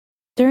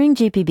During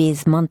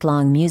GPB's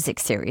month-long music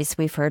series,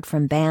 we've heard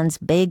from bands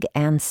big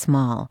and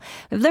small.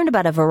 We've learned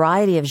about a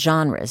variety of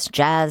genres,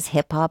 jazz,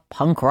 hip-hop,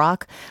 punk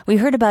rock. We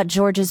heard about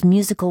Georgia's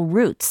musical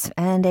roots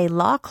and a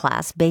law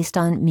class based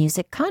on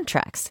music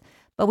contracts.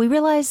 But we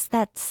realized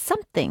that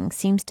something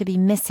seems to be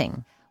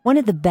missing. One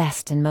of the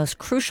best and most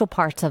crucial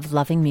parts of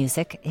loving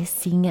music is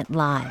seeing it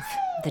live.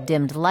 The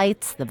dimmed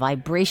lights, the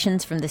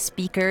vibrations from the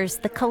speakers,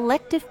 the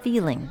collective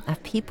feeling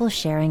of people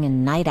sharing a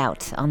night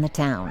out on the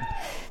town.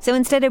 So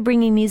instead of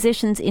bringing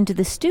musicians into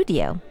the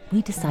studio,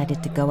 we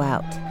decided to go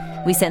out.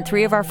 We sent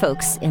 3 of our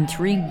folks in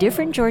 3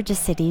 different Georgia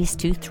cities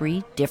to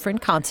 3 different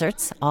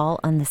concerts,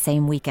 all on the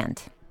same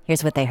weekend.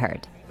 Here's what they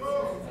heard.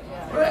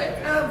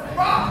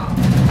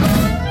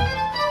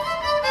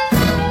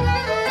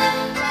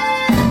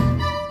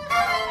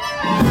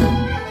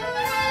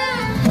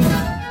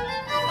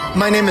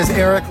 My name is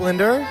Eric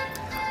Linder.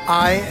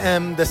 I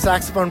am the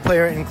saxophone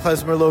player in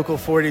Klezmer Local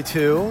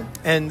 42,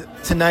 and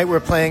tonight we're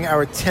playing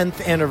our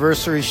 10th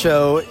anniversary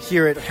show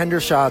here at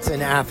Hendershot's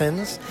in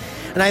Athens.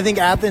 And I think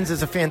Athens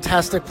is a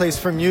fantastic place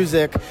for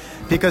music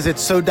because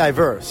it's so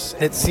diverse.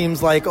 It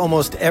seems like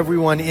almost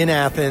everyone in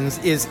Athens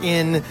is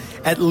in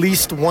at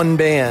least one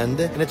band,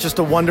 and it's just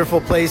a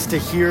wonderful place to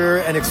hear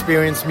and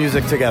experience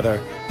music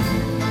together.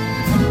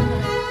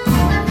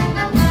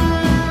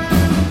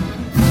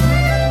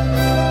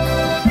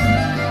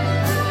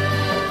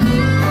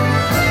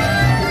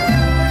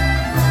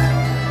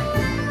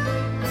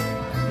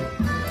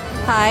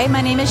 Hi,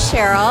 my name is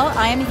Cheryl.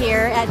 I am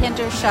here at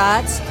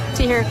Hendershot's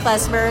to hear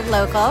Klezmer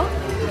Local,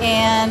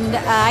 and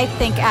I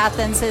think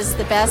Athens is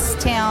the best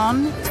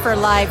town for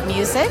live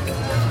music.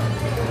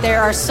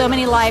 There are so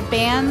many live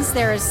bands.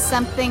 There is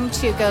something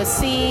to go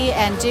see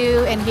and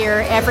do and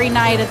hear every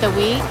night of the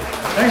week.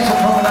 Thanks for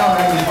coming out,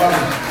 everybody.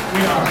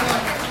 We are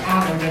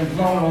honored and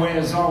blown away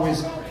as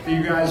always that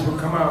you guys will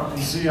come out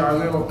and see our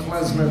little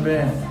Klezmer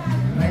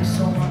band. Thanks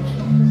so much.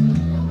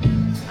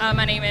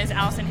 My name is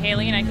Allison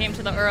Haley, and I came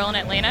to the Earl in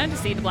Atlanta to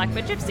see the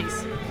Blackfoot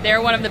Gypsies.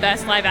 They're one of the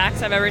best live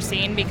acts I've ever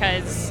seen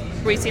because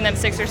we've seen them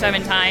 6 or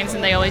 7 times,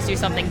 and they always do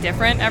something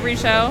different every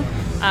show,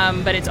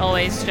 but it's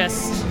always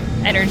just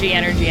energy,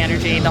 energy,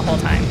 energy the whole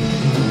time.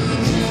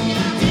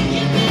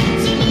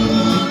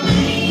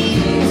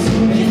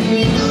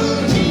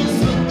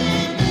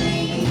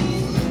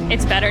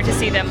 It's better to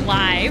see them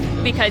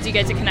live because you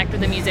get to connect with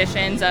the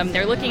musicians.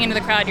 They're looking into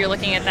the crowd, you're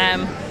looking at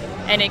them.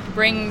 And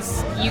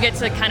you get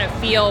to kind of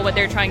feel what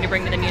they're trying to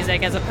bring to the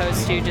music as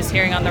opposed to just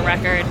hearing on the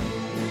record.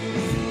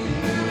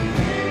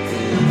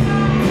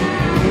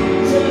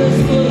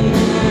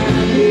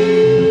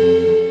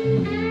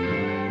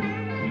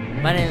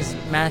 My name is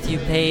Matthew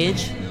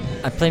Page.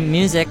 I play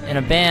music in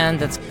a band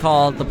that's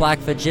called the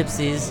Blackfoot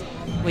Gypsies.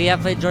 We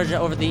have played Georgia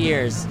over the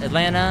years.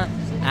 Atlanta,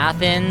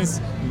 Athens,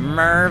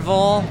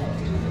 Merville,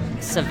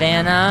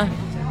 Savannah.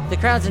 The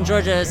crowds in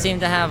Georgia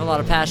seem to have a lot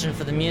of passion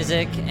for the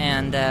music,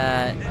 and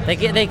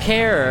they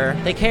care.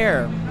 They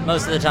care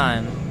most of the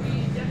time.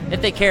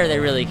 If they care, they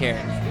really care.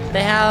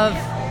 They have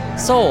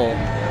soul.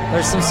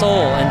 There's some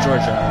soul in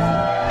Georgia.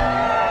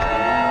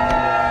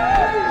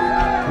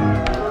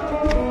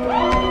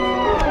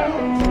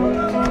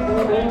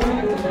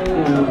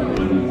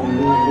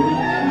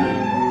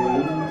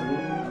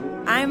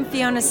 I'm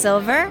Fiona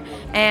Silver,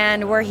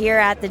 and we're here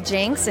at the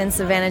Jinx in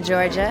Savannah,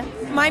 Georgia.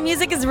 My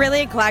music is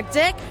really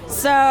eclectic,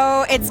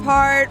 so it's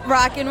part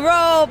rock and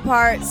roll,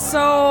 part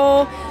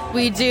soul.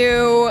 We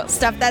do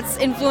stuff that's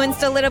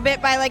influenced a little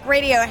bit by like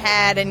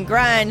Radiohead and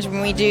grunge,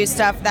 and we do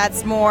stuff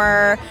that's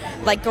more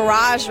like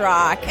garage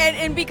rock.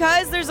 And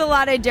because there's a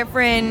lot of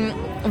different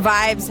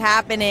vibes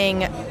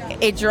happening,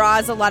 it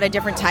draws a lot of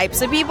different types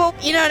of people.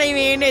 You know what I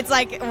mean? It's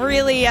like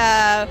really,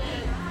 I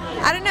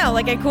don't know,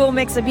 like a cool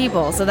mix of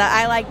people, so that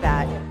I like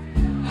that.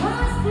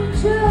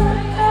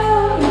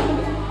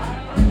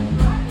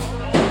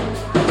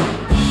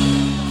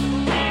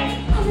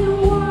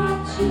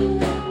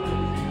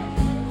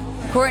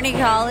 Courtney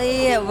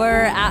Colley,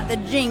 we're at the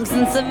Jinx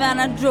in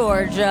Savannah,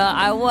 Georgia.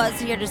 I was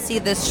here to see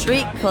the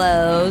street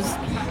close,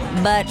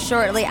 but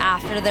shortly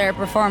after their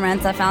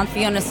performance, I found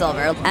Fiona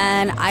Silver.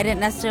 And I didn't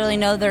necessarily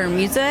know their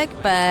music,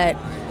 but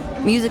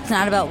music's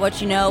not about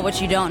what you know, what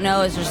you don't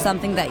know. It's just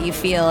something that you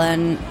feel,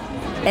 and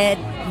it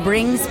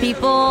brings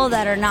people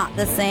that are not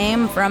the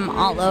same from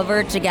all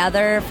over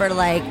together for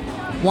like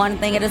one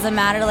thing. It doesn't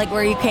matter like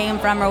where you came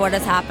from or what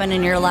has happened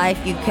in your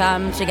life. You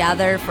come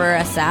together for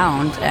a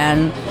sound,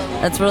 and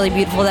that's really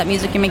beautiful that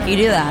music can make you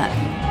do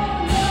that.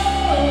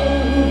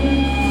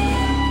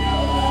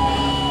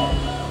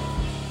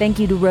 Thank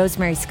you to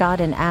Rosemary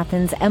Scott in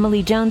Athens,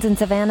 Emily Jones in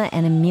Savannah,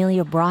 and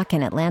Amelia Brock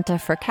in Atlanta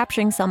for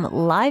capturing some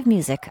live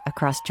music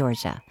across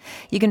Georgia.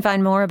 You can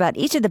find more about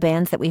each of the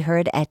bands that we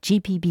heard at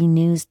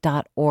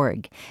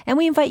gpbnews.org. And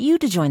we invite you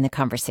to join the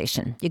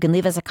conversation. You can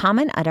leave us a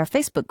comment at our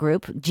Facebook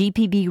group,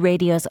 GPB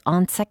Radio's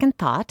On Second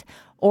Thought,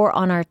 or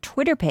on our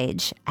Twitter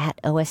page at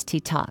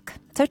OST Talk.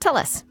 So tell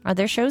us, are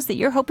there shows that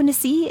you're hoping to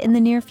see in the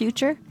near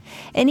future?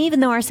 And even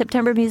though our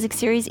September music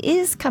series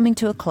is coming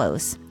to a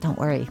close, don't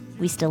worry,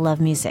 we still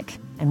love music.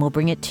 and we'll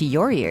bring it to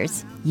your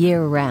ears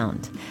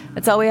year-round.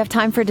 That's all we have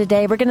time for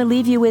today. We're going to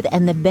leave you with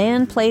 "And the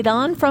Band Played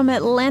On" from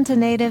Atlanta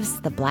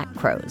natives, the Black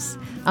Crowes.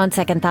 On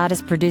Second Thought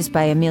is produced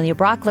by Amelia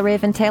Brock,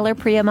 LaRaven Taylor,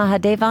 Priya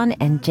Mahadevan,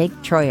 and Jake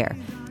Troyer.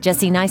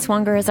 Jesse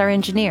Neiswanger is our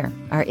engineer.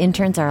 Our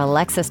interns are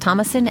Alexis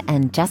Thomason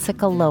and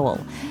Jessica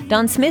Lowell.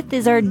 Don Smith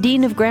is our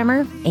Dean of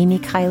Grammar. Amy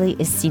Kiley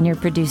is senior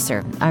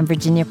producer. I'm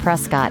Virginia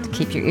Prescott.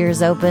 Keep your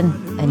ears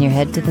open and your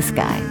head to the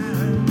sky.